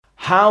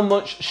How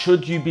much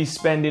should you be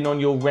spending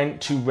on your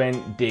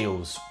rent-to-rent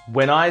deals?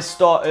 When I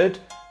started,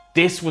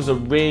 this was a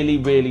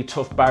really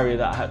tough barrier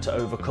that I had to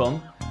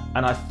overcome.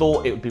 And I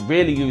thought it would be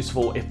really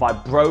useful if I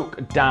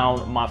broke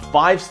down my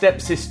 5-step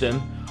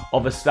system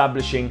of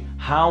establishing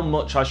how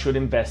much I should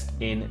invest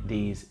in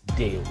these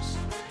deals.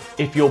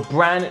 If you're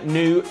brand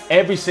new,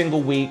 every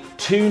single week,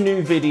 2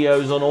 new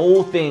videos on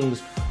all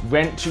things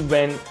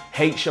rent-to-rent,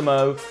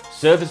 HMO,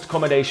 serviced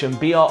accommodation,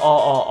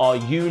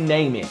 BRRRR, you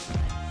name it.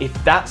 If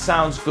that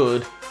sounds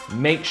good,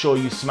 make sure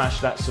you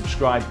smash that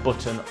subscribe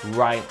button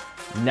right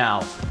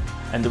now.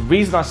 And the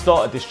reason I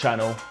started this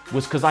channel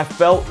was because I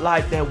felt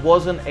like there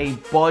wasn't a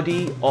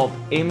body of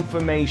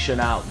information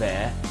out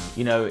there,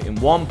 in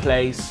one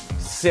place,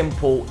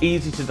 simple,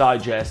 easy to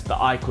digest, that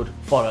I could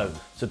follow.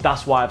 So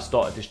that's why I've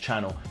started this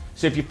channel.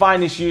 So if you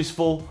find this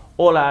useful,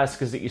 all I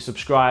ask is that you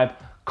subscribe,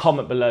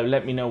 comment below,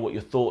 let me know what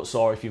your thoughts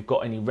are, if you've got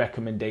any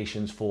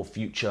recommendations for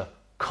future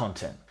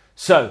content.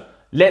 So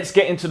let's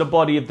get into the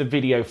body of the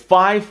video.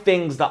 5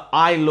 things that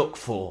I look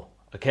for,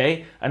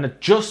 okay? And I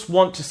just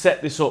want to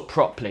set this up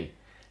properly.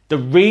 The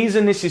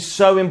reason this is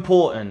so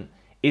important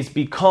is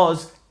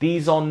because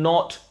these are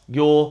not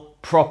your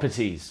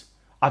properties.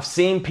 I've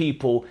seen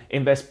people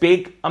invest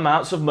big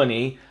amounts of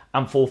money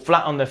and fall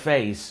flat on their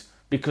face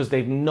because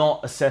they've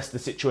not assessed the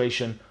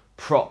situation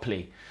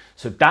properly.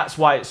 So that's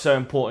why it's so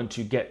important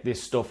to get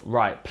this stuff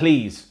right.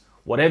 Please,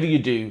 whatever you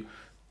do,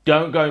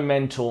 don't go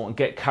mental and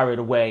get carried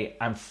away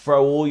and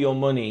throw all your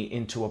money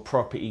into a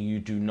property you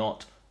do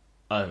not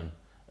own,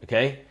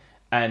 okay?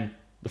 And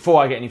before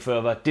I get any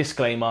further,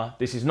 disclaimer,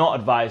 this is not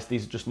advice,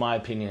 these are just my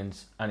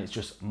opinions and it's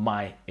just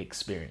my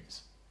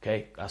experience,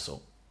 okay? That's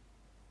all.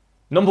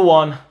 Number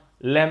 1,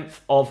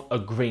 length of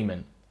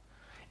agreement.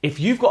 If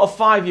you've got a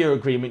 5-year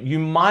agreement, you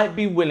might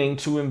be willing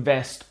to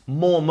invest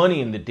more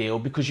money in the deal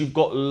because you've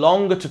got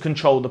longer to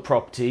control the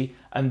property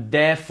and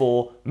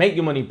therefore make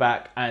your money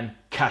back and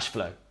cash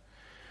flow.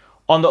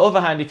 On the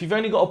other hand, if you've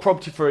only got a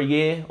property for a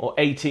year or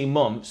 18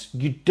 months,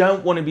 you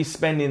don't want to be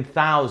spending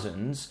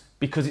thousands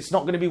because it's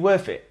not going to be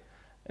worth it.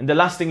 And the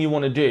last thing you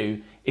want to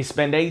do is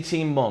spend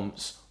 18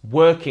 months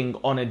working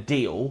on a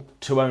deal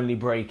to only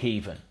break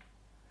even.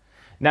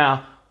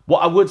 Now,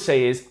 what I would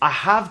say is I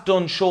have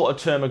done shorter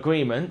term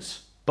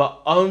agreements,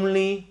 but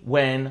only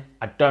when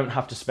I don't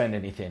have to spend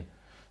anything.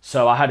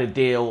 So I had a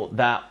deal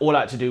that all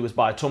I had to do was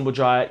buy a tumble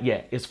dryer.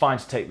 Yeah, it's fine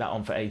to take that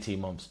on for 18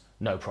 months.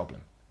 No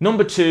problem.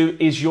 Number 2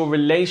 is your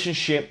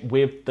relationship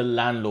with the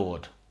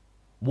landlord.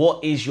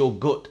 What is your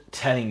gut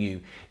telling you?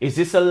 Is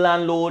this a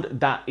landlord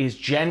that is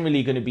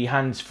generally going to be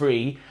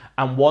hands-free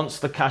and wants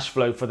the cash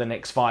flow for the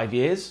next 5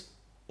 years?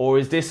 Or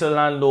is this a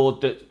landlord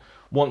that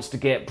wants to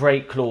get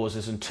break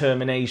clauses and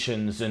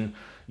terminations and,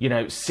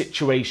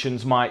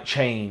 situations might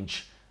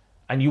change?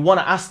 And you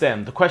want to ask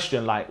them the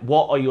question like,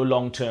 what are your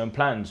long-term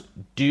plans?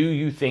 Do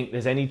you think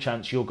there's any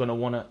chance you're going to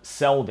want to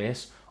sell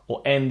this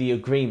or end the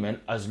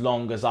agreement as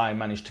long as I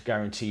manage to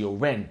guarantee your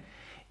rent?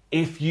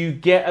 If you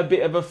get a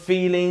bit of a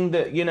feeling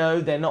that,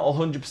 they're not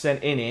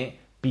 100% in it,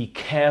 be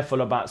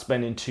careful about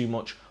spending too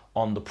much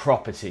on the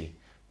property.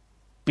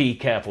 Be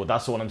careful,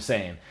 that's what I'm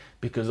saying.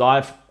 Because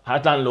I've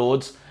had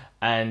landlords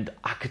and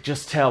I could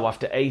just tell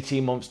after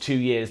 18 months, 2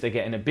 years, they're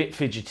getting a bit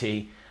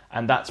fidgety.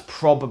 And that's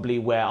probably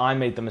where I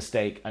made the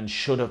mistake and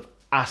should have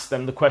asked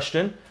them the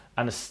question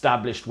and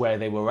established where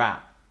they were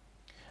at.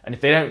 And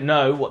if they don't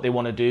know what they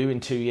want to do in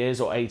 2 years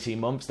or 18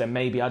 months, then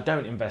maybe I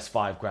don't invest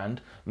 5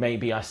 grand.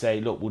 Maybe I say,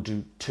 look, we'll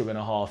do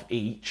 2.5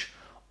 each,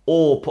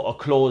 or put a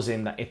clause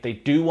in that if they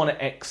do want to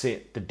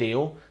exit the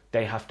deal,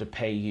 they have to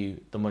pay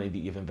you the money that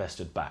you've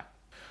invested back.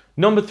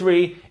 Number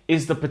 3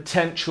 is the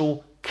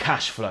potential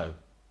cash flow.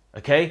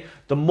 Okay.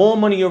 The more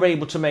money you're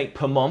able to make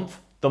per month,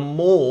 the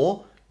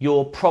more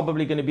you're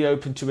probably going to be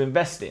open to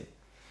investing.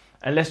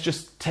 And let's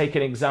just take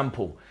an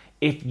example.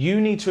 If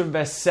you need to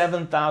invest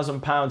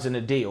 £7,000 in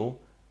a deal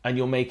and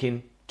you're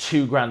making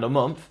 2 grand a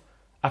month,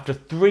 after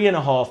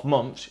 3.5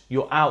 months,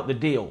 you're out the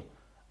deal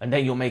and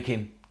then you're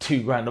making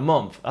 2 grand a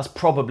month. That's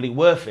probably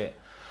worth it.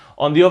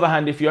 On the other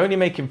hand, if you're only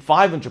making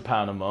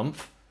 £500 a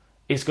month,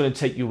 it's going to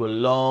take you a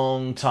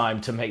long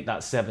time to make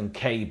that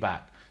 7K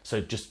back. So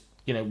just,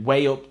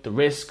 weigh up the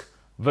risk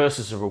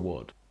versus the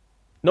reward.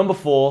 Number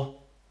 4,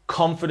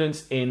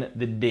 confidence in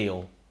the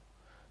deal.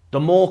 The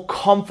more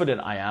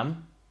confident I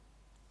am,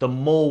 the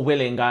more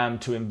willing I am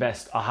to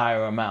invest a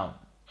higher amount.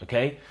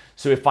 Okay.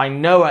 So if I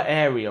know an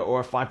area or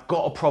if I've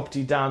got a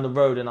property down the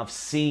road and I've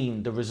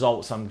seen the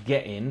results I'm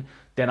getting,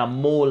 then I'm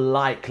more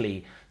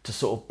likely to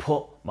sort of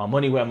put my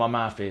money where my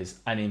mouth is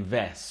and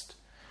invest.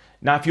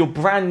 Now, if you're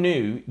brand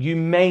new, you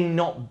may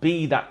not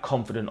be that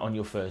confident on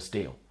your first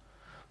deal.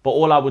 But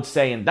all I would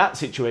say in that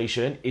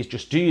situation is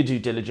just do your due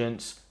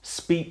diligence,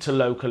 speak to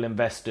local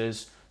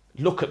investors,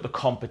 look at the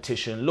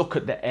competition, look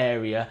at the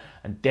area,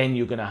 and then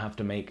you're going to have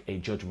to make a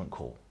judgment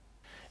call.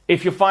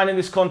 If you're finding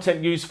this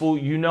content useful,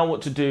 you know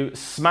what to do.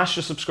 Smash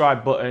the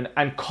subscribe button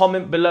and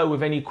comment below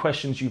with any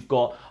questions you've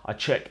got. I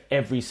check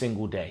every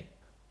single day.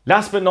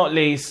 Last but not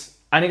least,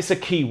 and it's a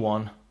key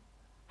one,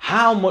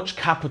 how much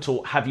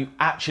capital have you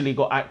actually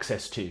got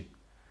access to?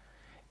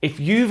 If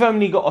you've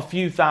only got a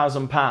few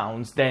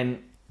 £1,000s,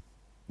 then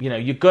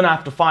you're gonna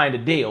have to find a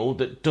deal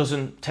that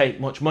doesn't take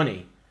much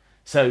money.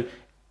 So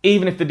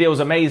even if the deal's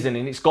amazing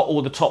and it's got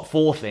all the top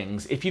 4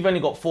 things, if you've only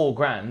got 4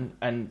 grand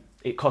and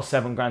it costs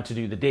 7 grand to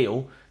do the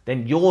deal,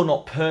 then you're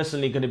not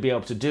personally going to be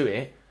able to do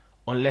it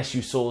unless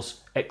you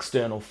source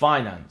external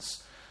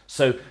finance.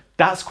 So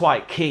that's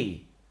quite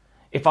key.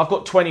 If I've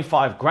got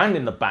 25 grand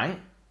in the bank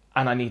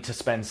and I need to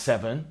spend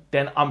 7,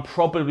 then I'm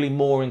probably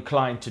more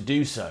inclined to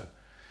do so.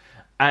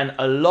 And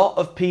a lot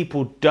of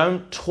people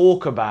don't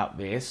talk about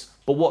this,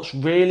 but what's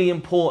really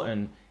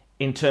important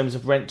in terms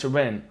of rent to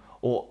rent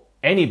or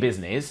any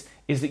business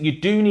is that you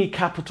do need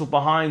capital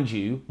behind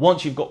you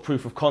once you've got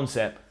proof of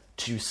concept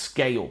to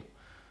scale.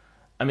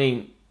 I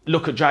mean,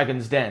 look at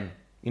Dragon's Den.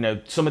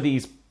 Some of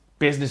these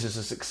businesses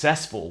are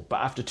successful, but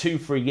after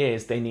 2-3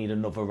 years, they need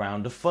another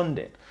round of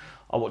funding.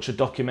 I watched a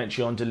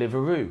documentary on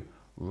Deliveroo,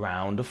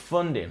 round of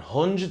funding,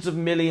 hundreds of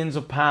millions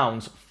of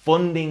pounds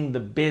funding the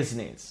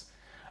business.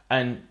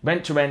 And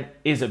rent to rent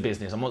is a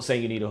business. I'm not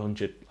saying you need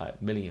 100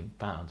 million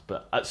pounds,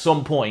 but at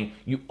some point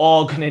you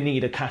are going to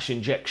need a cash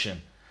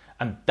injection,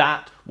 and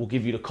that will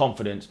give you the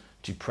confidence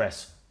to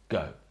press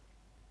go.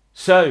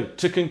 So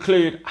to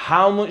conclude,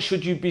 how much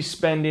should you be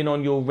spending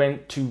on your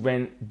rent to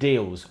rent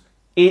deals?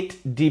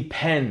 It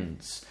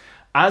depends.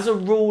 As a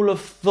rule of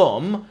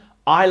thumb,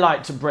 I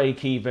like to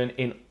break even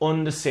in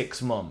under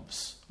 6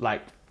 months,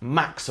 like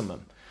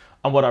maximum.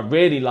 And what I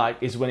really like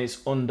is when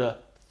it's under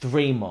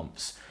 3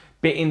 months.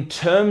 But in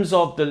terms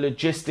of the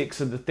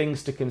logistics and the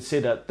things to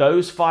consider,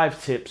 those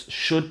 5 tips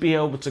should be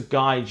able to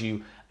guide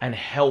you and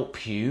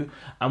help you.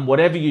 And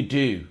whatever you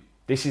do,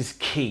 this is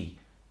key.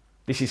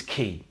 This is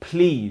key.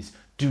 Please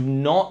do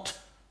not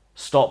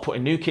start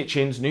putting new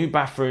kitchens, new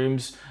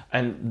bathrooms,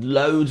 and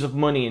loads of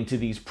money into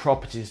these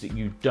properties that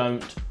you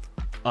don't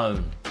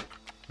own,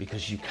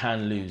 because you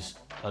can lose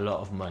a lot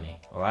of money,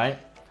 all right?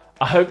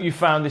 I hope you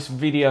found this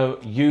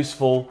video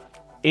useful.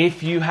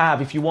 If you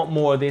want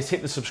more of this,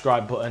 hit the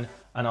subscribe button,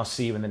 and I'll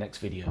see you in the next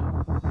video.